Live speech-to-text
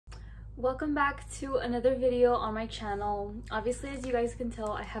Welcome back to another video on my channel. Obviously, as you guys can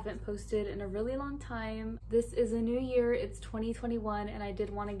tell, I haven't posted in a really long time. This is a new year, it's 2021, and I did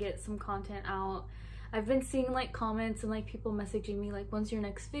want to get some content out. I've been seeing like comments and like people messaging me like, when's your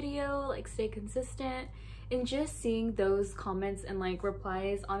next video? Like, stay consistent. And just seeing those comments and like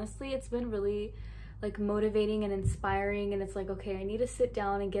replies, honestly, it's been really like motivating and inspiring, and it's like, okay, I need to sit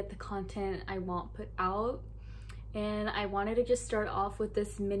down and get the content I want put out. And I wanted to just start off with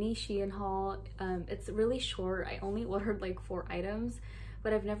this mini Shein haul. It's really short. I only ordered like 4 items,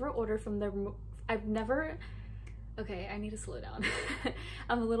 but I've never ordered from them. Okay, I need to slow down.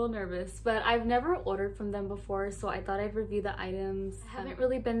 I'm a little nervous, but I've never ordered from them before, so I thought I'd review the items. I haven't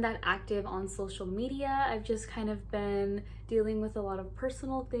really been that active on social media. I've just kind of been dealing with a lot of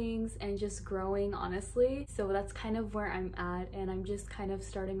personal things and just growing, honestly. So that's kind of where I'm at, and I'm just kind of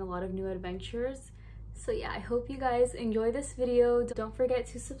starting a lot of new adventures. So yeah, I hope you guys enjoy this video. Don't forget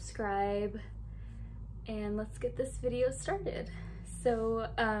to subscribe, and let's get this video started. So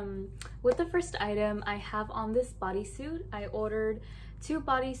with the first item, I have on this bodysuit. I ordered 2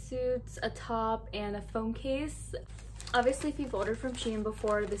 bodysuits, a top, and a phone case. Obviously, if you've ordered from Shein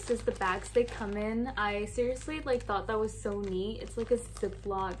before, this is the bags they come in. I seriously like thought that was so neat. It's like a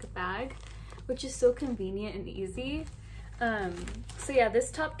Ziploc bag, which is so convenient and easy. So yeah, this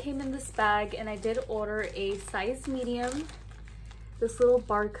top came in this bag, and I did order a size medium. This little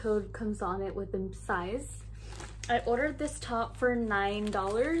barcode comes on it with the size. I ordered this top for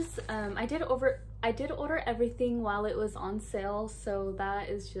 $9. I did order everything while it was on sale, so that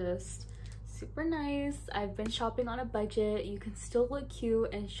is just super nice. I've been shopping on a budget. You can still look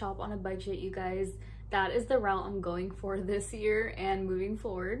cute and shop on a budget, you guys. That is the route I'm going for this year and moving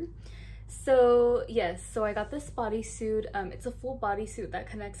forward. So yes, so I got this bodysuit. It's a full bodysuit that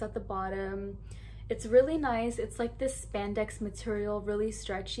connects at the bottom. It's really nice. It's like this spandex material, really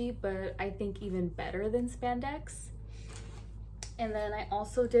stretchy, but I think even better than spandex. And then I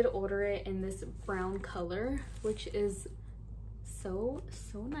also did order it in this brown color, which is so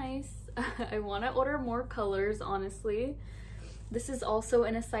nice. I want to order more colors, honestly. This is also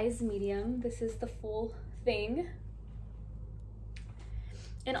in a size medium. This is the full thing.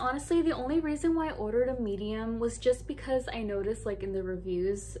 And honestly, the only reason why I ordered a medium was just because I noticed like in the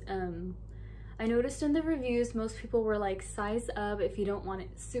reviews, most people were like, size up if you don't want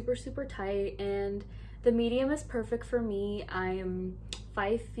it super tight, and the medium is perfect for me. I'm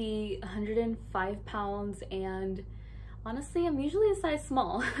 5 feet, 105 pounds, and honestly, I'm usually a size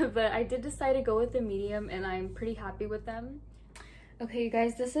small, but I did decide to go with the medium, and I'm pretty happy with them. Okay, you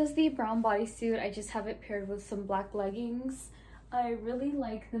guys, this is the brown bodysuit. I just have it paired with some black leggings. I really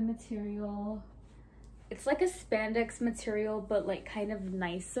like the material. It's like a spandex material, but like kind of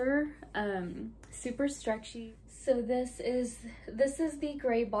nicer, super stretchy. So this is the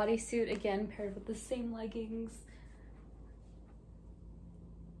gray bodysuit, again paired with the same leggings.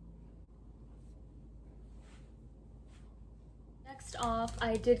 Next off,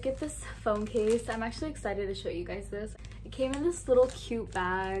 I did get this phone case. I'm actually excited to show you guys this. It came in this little cute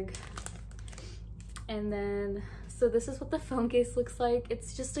bag, and then so this is what the phone case looks like.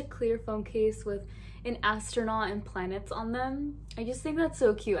 It's just a clear phone case with an astronaut and planets on them. I just think that's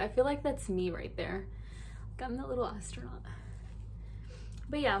so cute. I feel like that's me right there. I'm the little astronaut.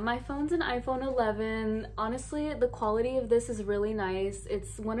 But yeah, my phone's an iPhone 11. Honestly, the quality of this is really nice.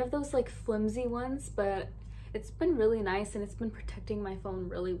 It's one of those like flimsy ones, but it's been really nice, and it's been protecting my phone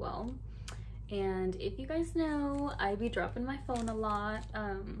really well. And if you guys know, I be dropping my phone a lot.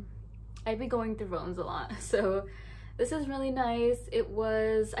 I be going through phones a lot, so this is really nice. It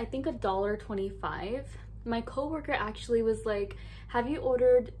was, I think, $1.25. My coworker actually was like, have you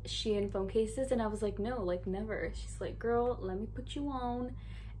ordered Shein phone cases? And I was like, no, like never. She's like, girl, let me put you on,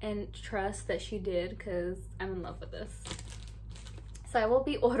 and trust that she did, because I'm in love with this. So I will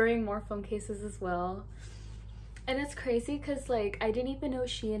be ordering more phone cases as well. And it's crazy because like I didn't even know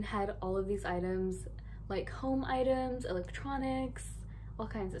Shein had all of these items, like home items, electronics, all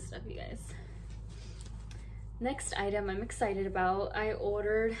kinds of stuff, you guys. Next item I'm excited about, I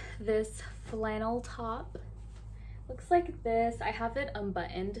ordered this flannel top. Looks like this. I have it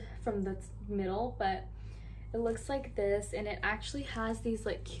unbuttoned from the middle, but it looks like this, and it actually has these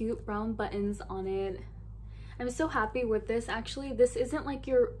like cute brown buttons on it. I'm so happy with this. Actually, this isn't like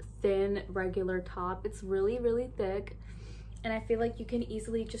your thin regular top. It's really thick, and I feel like you can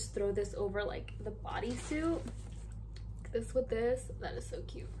easily just throw this over like the bodysuit. This with this, that is so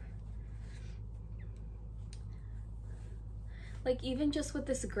cute. Like even just with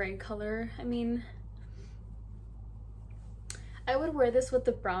this gray color, I mean, I would wear this with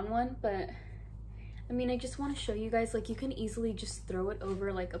the brown one, but I mean, I just want to show you guys, like, you can easily just throw it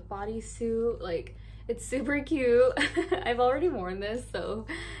over like a bodysuit. Like, it's super cute. I've already worn this, so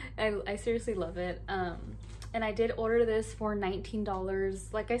I seriously love it. And I did order this for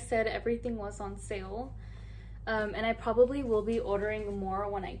 $19. Like I said, everything was on sale. And I probably will be ordering more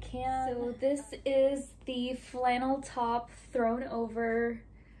when I can. So this is the flannel top thrown over.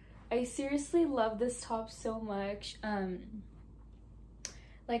 I seriously love this top so much.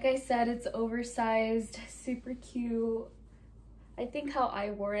 Like I said, it's oversized, super cute. I think how I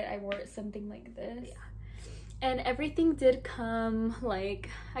wore it something like this. Yeah. And everything did come, like,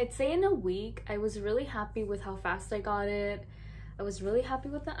 I'd say in a week. I was really happy with how fast I got it. I was really happy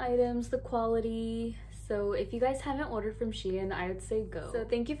with the items, the quality. So if you guys haven't ordered from Shein, I would say go. So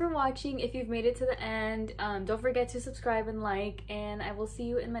thank you for watching. If you've made it to the end, don't forget to subscribe and like, and I will see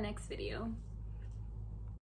you in my next video.